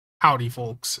Howdy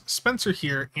folks, Spencer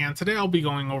here, and today I'll be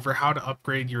going over how to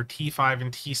upgrade your T5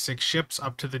 and T6 ships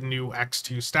up to the new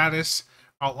X2 status.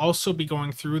 I'll also be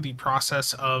going through the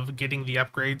process of getting the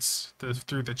upgrades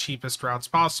through the cheapest routes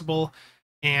possible,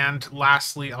 and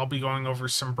lastly I'll be going over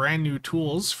some brand new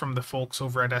tools from the folks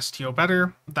over at STO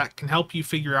Better that can help you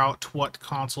figure out what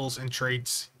consoles and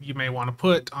traits you may want to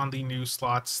put on the new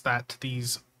slots that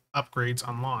these upgrades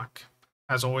unlock.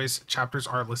 As always, chapters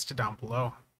are listed down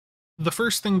below. The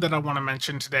first thing that I want to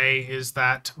mention today is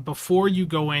that before you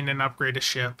go in and upgrade a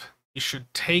ship, you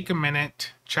should take a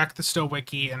minute, check the Stow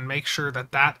Wiki, and make sure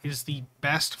that that is the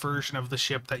best version of the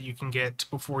ship that you can get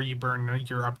before you burn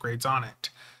your upgrades on it.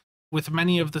 With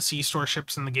many of the C-Store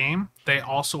ships in the game, they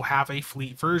also have a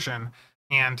fleet version,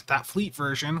 and that fleet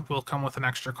version will come with an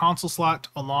extra console slot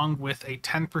along with a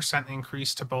 10%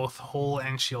 increase to both hull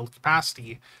and shield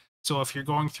capacity. So if you're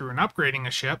going through and upgrading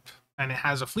a ship, and it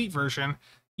has a fleet version,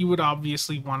 you would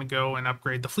obviously want to go and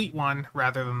upgrade the fleet one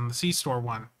rather than the C-Store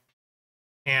one.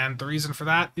 And the reason for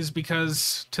that is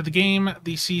because to the game,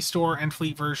 the C-Store and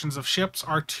fleet versions of ships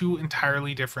are two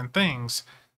entirely different things.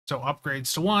 So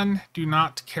upgrades to one do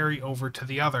not carry over to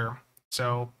the other.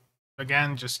 So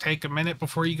again, just take a minute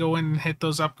before you go in and hit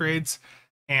those upgrades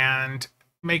and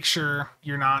make sure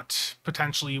you're not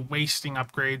potentially wasting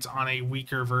upgrades on a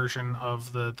weaker version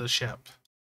of the ship.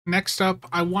 Next up,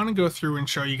 I want to go through and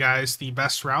show you guys the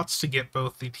best routes to get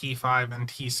both the T5 and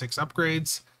T6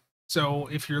 upgrades. So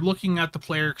if you're looking at the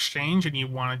player exchange and you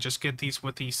want to just get these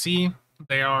with EC,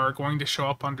 they are going to show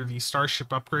up under the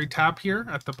Starship upgrade tab here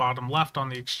at the bottom left on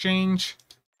the exchange.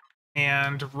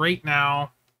 And right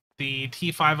now, the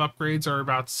T5 upgrades are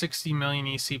about 60 million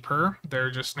EC per. They're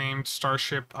just named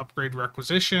Starship Upgrade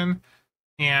Requisition.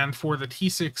 And for the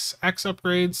T6-X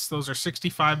upgrades, those are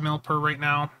 65 mil per right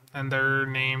now, and they're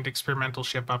named Experimental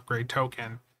Ship Upgrade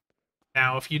Token.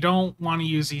 Now, if you don't want to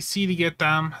use EC to get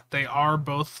them, they are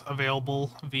both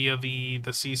available via the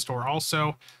C-Store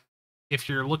also. If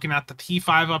you're looking at the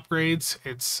T5 upgrades,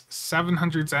 it's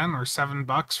 700 Zen or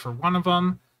 $7 for one of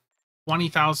them,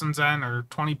 20,000 Zen or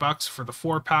 $20 for the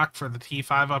 4-pack for the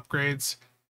T5 upgrades,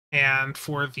 and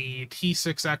for the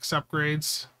T6-X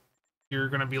upgrades, you're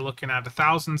going to be looking at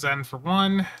 1,000 Zen for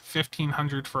one,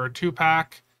 1,500 for a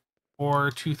 2-pack,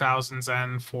 or 2,000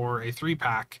 Zen for a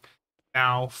 3-pack.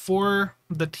 Now, for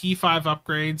the T5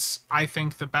 upgrades, I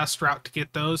think the best route to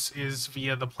get those is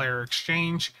via the player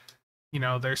exchange. You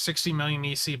know, there's 60 million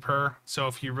EC per, so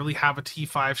if you really have a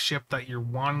T5 ship that you're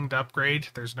wanting to upgrade,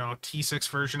 there's no T6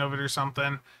 version of it or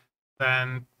something,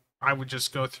 then I would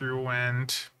just go through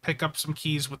and pick up some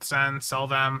keys with Zen, sell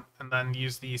them, and then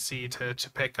use the EC to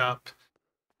pick up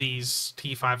these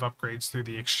T5 upgrades through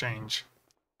the exchange.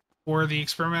 For the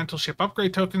experimental ship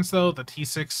upgrade tokens, though, the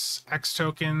T6-X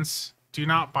tokens, do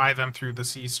not buy them through the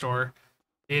C-Store.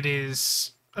 It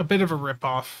is a bit of a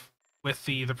ripoff with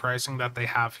the pricing that they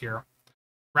have here.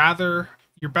 Rather,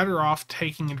 you're better off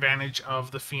taking advantage of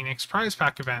the Phoenix prize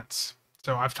pack events.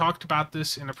 So I've talked about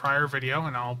this in a prior video,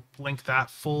 and I'll link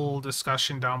that full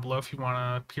discussion down below if you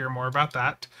want to hear more about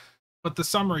that. But the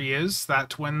summary is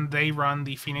that when they run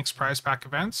the Phoenix prize pack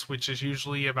events, which is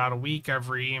usually about a week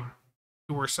every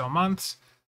 2 or so months,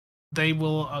 they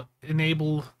will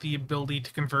enable the ability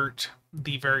to convert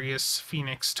the various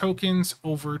Phoenix tokens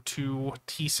over to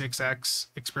T6-X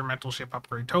experimental ship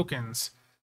upgrade tokens.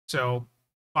 So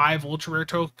 5 ultra rare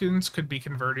tokens could be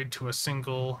converted to a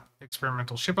single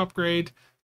experimental ship upgrade,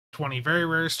 20 very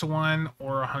rares to 1,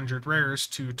 or 100 rares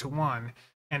to 1.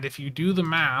 And if you do the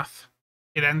math,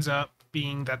 it ends up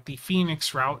being that the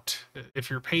Phoenix route, if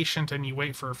you're patient and you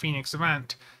wait for a Phoenix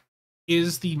event,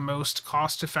 is the most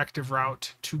cost-effective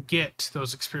route to get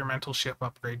those experimental ship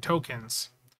upgrade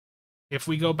tokens. If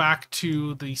we go back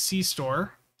to the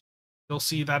C-Store, you'll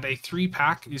see that a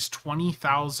 3-pack is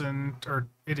 20,000, or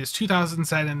it is 2,000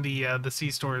 Zen in the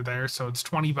C-Store there, so it's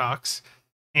 $20.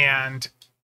 And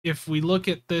if we look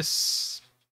at this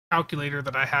calculator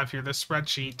that I have here, this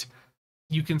spreadsheet,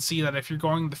 you can see that if you're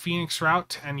going the Phoenix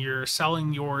route and you're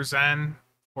selling your Zen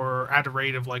or at a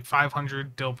rate of like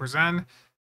 500 dil per Zen,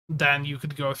 then you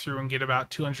could go through and get about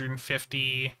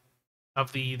 250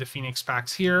 of the Phoenix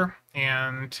packs here,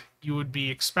 and you would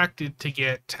be expected to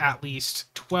get at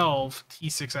least 12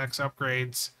 T6-X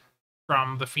upgrades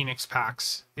from the Phoenix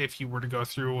packs if you were to go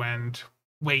through and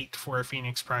wait for a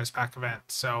Phoenix prize pack event.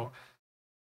 So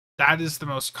that is the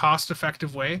most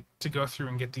cost-effective way to go through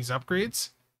and get these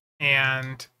upgrades.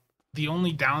 And the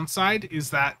only downside is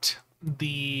that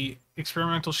the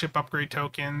experimental ship upgrade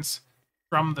tokens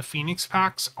from the Phoenix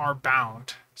packs are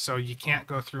bound, so you can't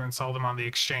go through and sell them on the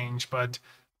exchange. But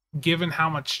given how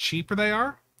much cheaper they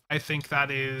are, I think that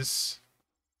is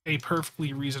a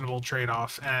perfectly reasonable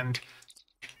trade-off, and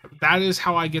that is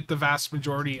how I get the vast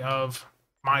majority of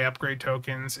my upgrade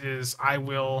tokens. Is I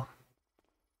will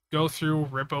go through,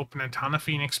 rip open a ton of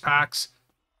Phoenix packs,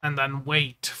 and then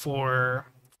wait for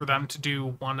them to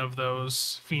do one of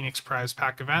those Phoenix Prize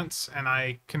Pack events, and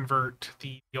I convert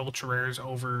the ultra rares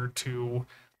over to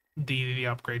the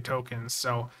upgrade tokens.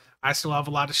 So I still have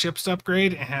a lot of ships to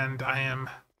upgrade, and I am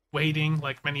waiting,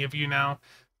 like many of you now,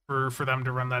 for them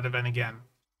to run that event again.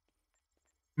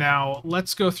 Now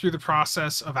let's go through the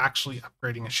process of actually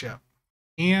upgrading a ship.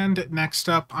 And next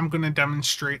up, I'm going to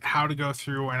demonstrate how to go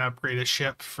through and upgrade a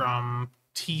ship from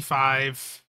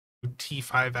T5 to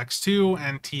T5-X2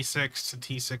 and T6 to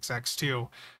T6-X2.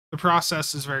 The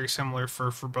process is very similar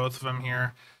for both of them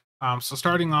here. So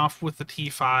starting off with the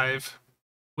T5,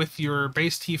 with your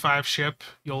base T5 ship,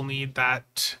 you'll need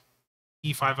that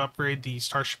T5 upgrade, the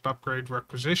Starship upgrade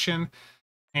requisition,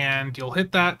 and you'll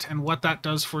hit that. And what that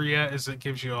does for you is it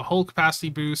gives you a hull capacity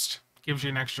boost, gives you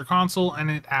an extra console, and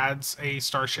it adds a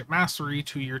Starship Mastery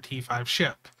to your T5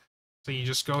 ship. So you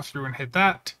just go through and hit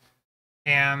that,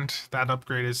 and that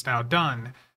upgrade is now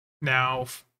done. Now,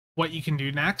 what you can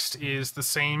do next is the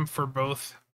same for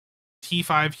both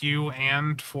T5U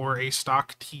and for a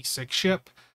stock T6 ship,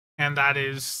 and that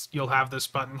is you'll have this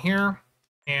button here,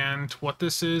 and what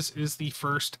this is the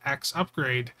first X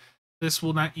upgrade. This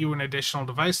will net you an additional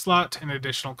device slot, an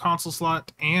additional console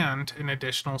slot, and an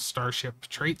additional Starship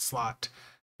trait slot.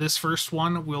 This first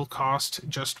one will cost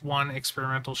just one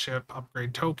experimental ship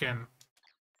upgrade token.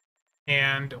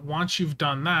 And once you've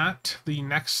done that, the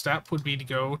next step would be to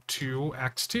go to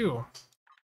X2.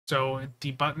 So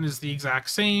the button is the exact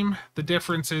same. The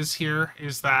difference is here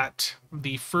is that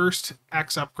the first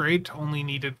X upgrade only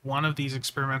needed one of these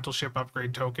experimental ship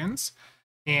upgrade tokens,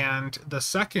 and the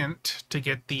second to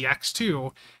get the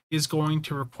X2 is going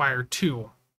to require 2.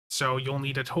 So you'll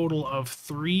need a total of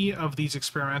 3 of these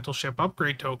experimental ship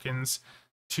upgrade tokens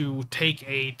to take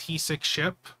a T6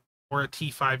 ship or a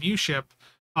T5U ship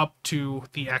up to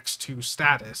the X2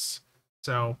 status.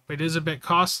 So it is a bit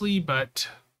costly, but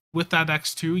with that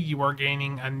X2, you are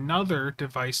gaining another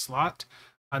device slot,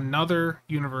 another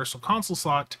universal console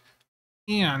slot,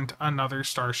 and another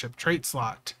Starship trait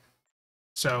slot.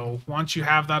 So once you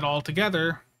have that all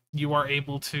together, you are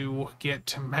able to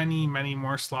get many, many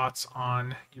more slots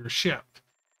on your ship.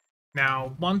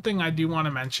 Now, one thing I do want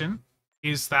to mention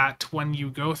is that when you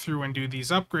go through and do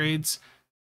these upgrades,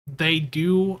 they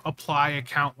do apply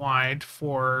account-wide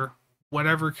for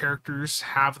whatever characters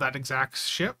have that exact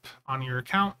ship on your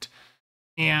account,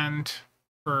 and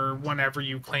for whenever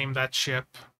you claim that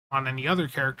ship on any other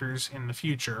characters in the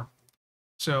future.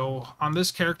 So on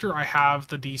this character, I have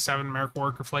the D7 American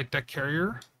Worker Flight Deck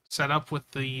Carrier set up with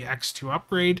the X2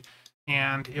 upgrade,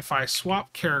 and if I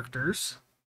swap characters,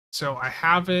 so I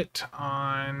have it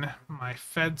on my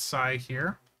Fed side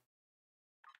here.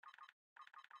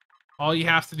 All you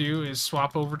have to do is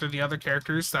swap over to the other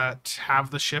characters that have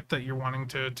the ship that you're wanting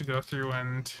to go through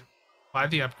and apply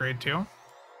the upgrade to.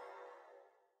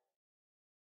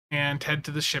 And head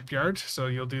to the shipyard. So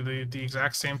you'll do the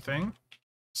exact same thing.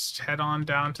 Just head on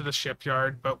down to the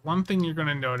shipyard. But one thing you're going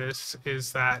to notice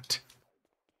is that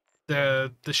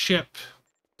the ship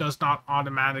does not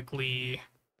automatically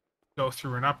go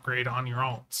through an upgrade on your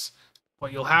alts.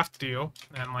 What you'll have to do,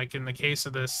 and like in the case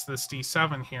of this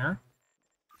D7 here,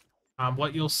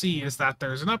 what you'll see is that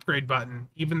there's an upgrade button,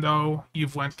 even though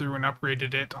you've went through and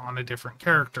upgraded it on a different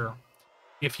character.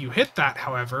 If you hit that,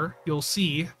 however, you'll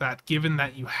see that given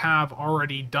that you have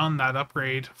already done that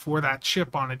upgrade for that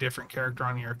ship on a different character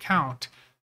on your account,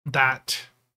 that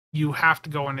you have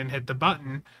to go in and hit the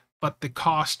button, but the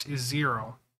cost is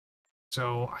 0.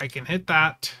 So I can hit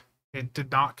that. It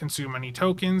did not consume any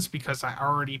tokens because I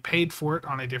already paid for it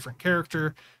on a different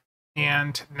character,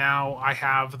 and now I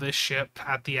have this ship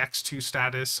at the X2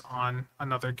 status on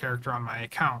another character on my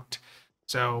account.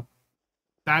 So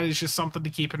that is just something to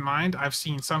keep in mind. I've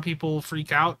seen some people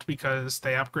freak out because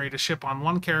they upgrade a ship on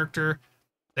one character,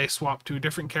 they swap to a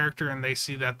different character, and they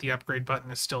see that the upgrade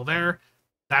button is still there.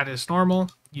 That is normal.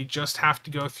 You just have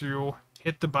to go through,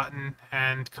 hit the button,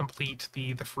 and complete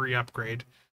the free upgrade.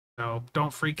 So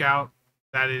don't freak out.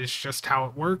 That is just how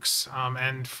it works.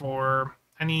 And for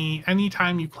any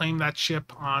time you claim that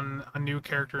ship on a new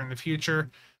character in the future,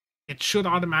 it should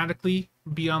automatically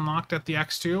be unlocked at the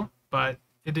X2, but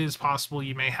it is possible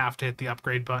you may have to hit the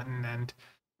upgrade button. And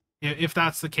if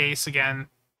that's the case, again,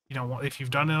 you know, if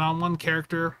you've done it on one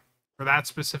character for that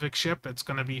specific ship, it's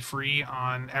going to be free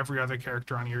on every other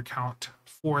character on your account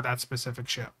for that specific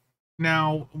ship.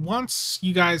 Now, once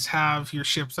you guys have your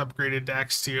ships upgraded to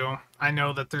X2, I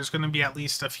know that there's going to be at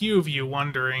least a few of you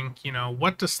wondering,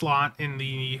 what to slot in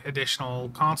the additional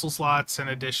console slots and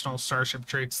additional Starship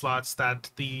trait slots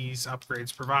that these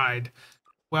upgrades provide.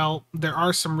 Well, there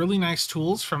are some really nice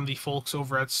tools from the folks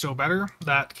over at Stow Better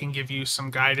that can give you some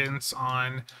guidance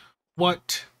on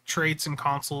what traits and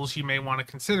consoles you may want to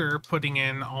consider putting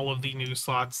in all of the new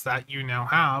slots that you now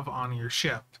have on your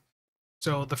ship.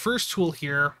 So the first tool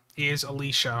here is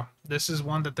Alicia. This is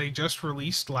one that they just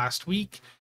released last week,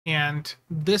 and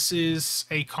this is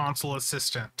a console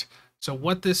assistant. So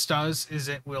what this does is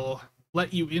it will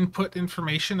let you input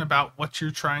information about what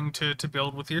you're trying to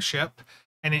build with your ship,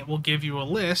 and it will give you a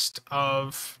list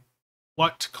of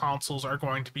what consoles are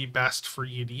going to be best for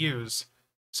you to use.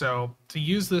 So to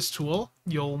use this tool,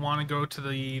 you'll want to go to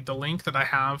the link that I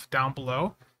have down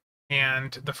below,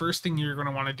 and the first thing you're going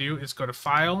to want to do is go to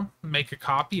File, make a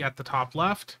copy at the top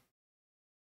left,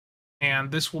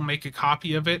 and this will make a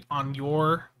copy of it on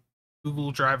your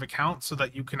Google Drive account so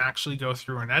that you can actually go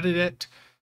through and edit it.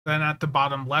 Then at the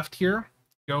bottom left here,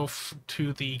 go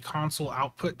to the Console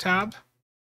Output tab,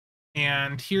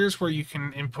 and here's where you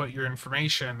can input your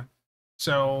information.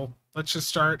 So let's just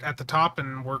start at the top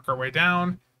and work our way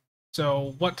down.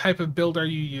 So what type of build are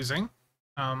you using?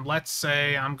 Let's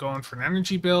say I'm going for an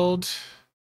energy build.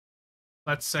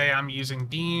 Let's say I'm using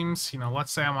beams.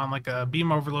 Let's say I'm on like a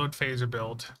beam overload phaser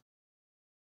build.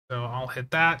 So I'll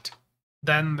hit that.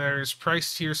 Then there's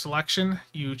price tier selection.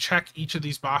 You check each of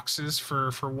these boxes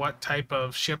for what type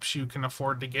of ships you can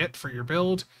afford to get for your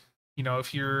build.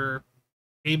 If you're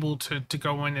able to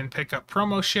go in and pick up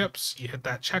promo ships, you hit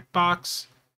that checkbox.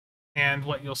 And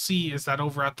what you'll see is that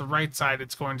over at the right side,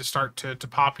 it's going to start to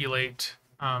populate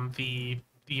the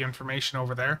information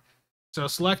over there. So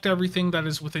select everything that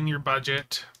is within your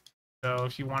budget. So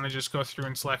if you want to just go through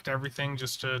and select everything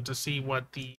just to see what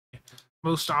the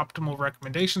most optimal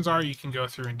recommendations are, you can go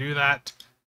through and do that.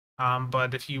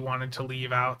 But if you wanted to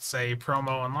leave out, say,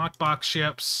 promo and lockbox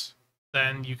ships,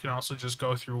 then you can also just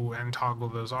go through and toggle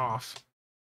those off.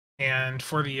 And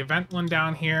for the event one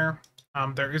down here,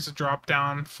 there is a drop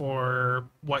down for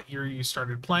what year you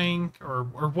started playing or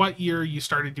what year you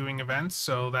started doing events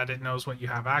so that it knows what you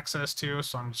have access to.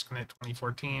 So I'm just going to hit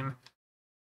 2014.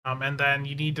 And then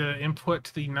you need to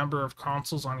input the number of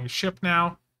consoles on your ship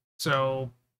now.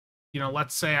 So,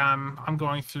 let's say I'm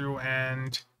going through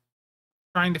and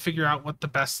trying to figure out what the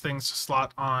best things to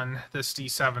slot on this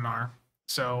D7 are.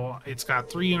 So it's got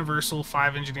 3 Universal,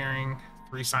 5 Engineering,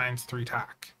 3 Science, 3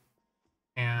 Tac.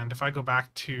 And if I go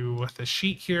back to the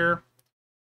sheet here,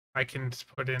 I can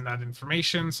put in that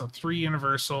information. So 3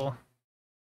 Universal,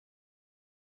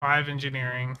 5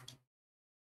 Engineering,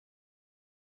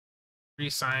 3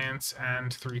 Science,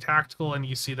 and 3 Tactical. And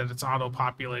you see that it's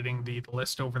auto-populating the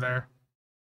list over there.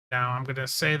 Now I'm going to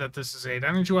say that this is 8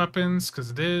 energy weapons,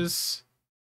 because it is.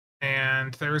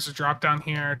 And there is a drop down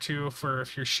here, too, for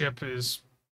if your ship is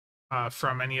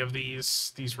from any of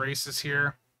these races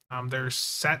here. There's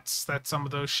sets that some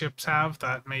of those ships have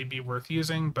that may be worth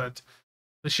using, but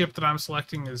the ship that I'm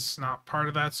selecting is not part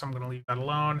of that, so I'm going to leave that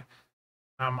alone.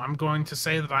 I'm going to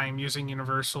say that I am using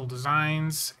Universal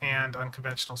Designs and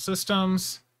Unconventional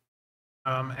Systems,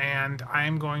 and I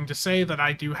am going to say that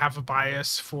I do have a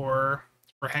bias for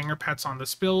hangar pets on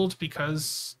this build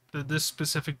because this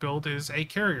specific build is a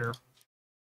carrier.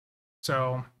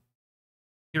 So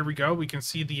here we go. We can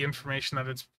see the information that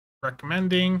it's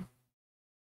recommending.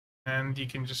 And you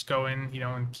can just go in,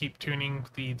 and keep tuning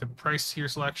the price tier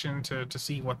selection to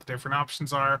see what the different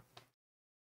options are.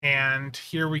 And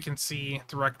here we can see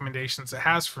the recommendations it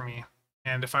has for me.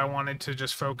 And if I wanted to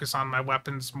just focus on my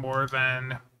weapons more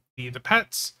than the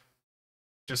pets,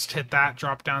 just hit that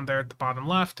drop down there at the bottom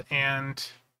left, and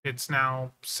it's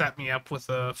now set me up with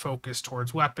a focus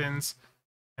towards weapons.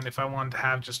 And if I wanted to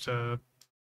have just a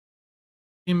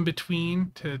in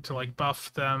between to like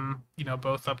buff them,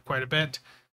 both up quite a bit,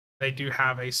 they do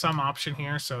have a sum option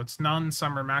here, so it's none,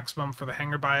 sum, or maximum for the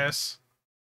hangar bias.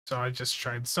 So I just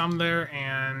tried sum there,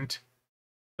 and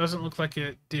doesn't look like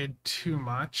it did too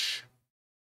much.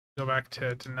 Go back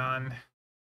to none.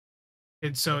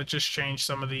 So it just changed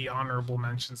some of the honorable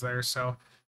mentions there. So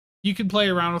you can play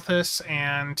around with this,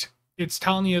 and it's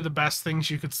telling you the best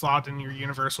things you could slot in your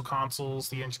universal consoles,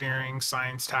 the engineering,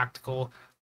 science, tactical.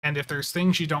 And if there's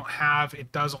things you don't have,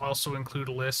 it does also include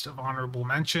a list of honorable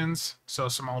mentions, so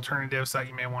some alternatives that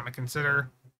you may want to consider.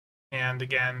 And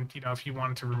again, if you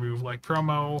wanted to remove like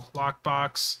promo,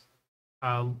 lockbox,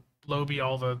 lobby,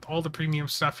 all the premium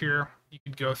stuff here, you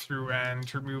could go through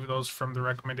and remove those from the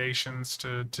recommendations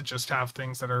to just have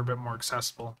things that are a bit more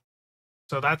accessible.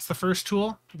 So that's the first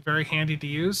tool, very handy to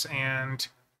use, and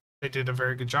they did a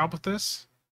very good job with this.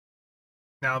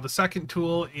 Now the second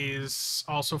tool is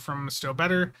also from Still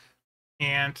Better,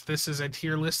 and this is a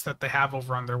tier list that they have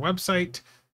over on their website.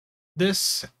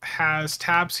 This has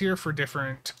tabs here for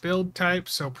different build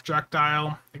types, so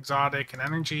projectile, exotic, and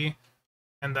energy.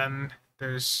 And then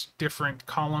there's different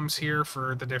columns here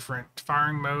for the different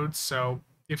firing modes. So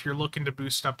if you're looking to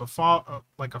boost up a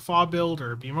like a FAW build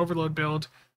or a beam overload build,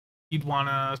 you'd want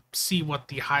to see what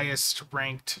the highest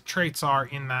ranked traits are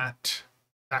in that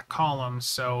column.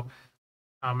 So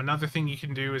another thing you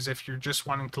can do is if you're just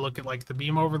wanting to look at like the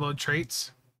beam overload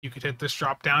traits, you could hit this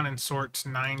drop down and sort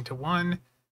 9 to 1,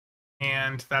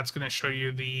 and that's going to show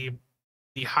you the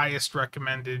highest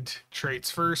recommended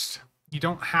traits first. You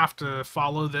don't have to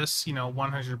follow this,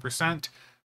 100%,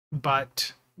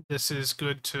 but this is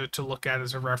good to look at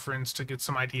as a reference to get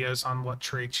some ideas on what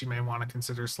traits you may want to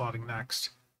consider slotting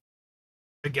next.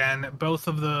 Again, both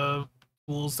of the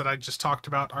tools that I just talked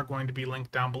about are going to be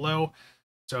linked down below,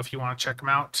 so if you want to check them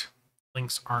out,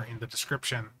 links are in the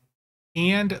description.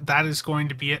 And that is going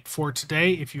to be it for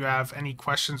today. If you have any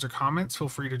questions or comments, feel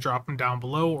free to drop them down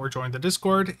below or join the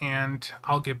Discord, and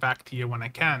I'll get back to you when I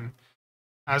can.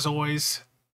 As always,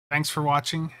 thanks for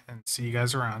watching, and see you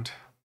guys around.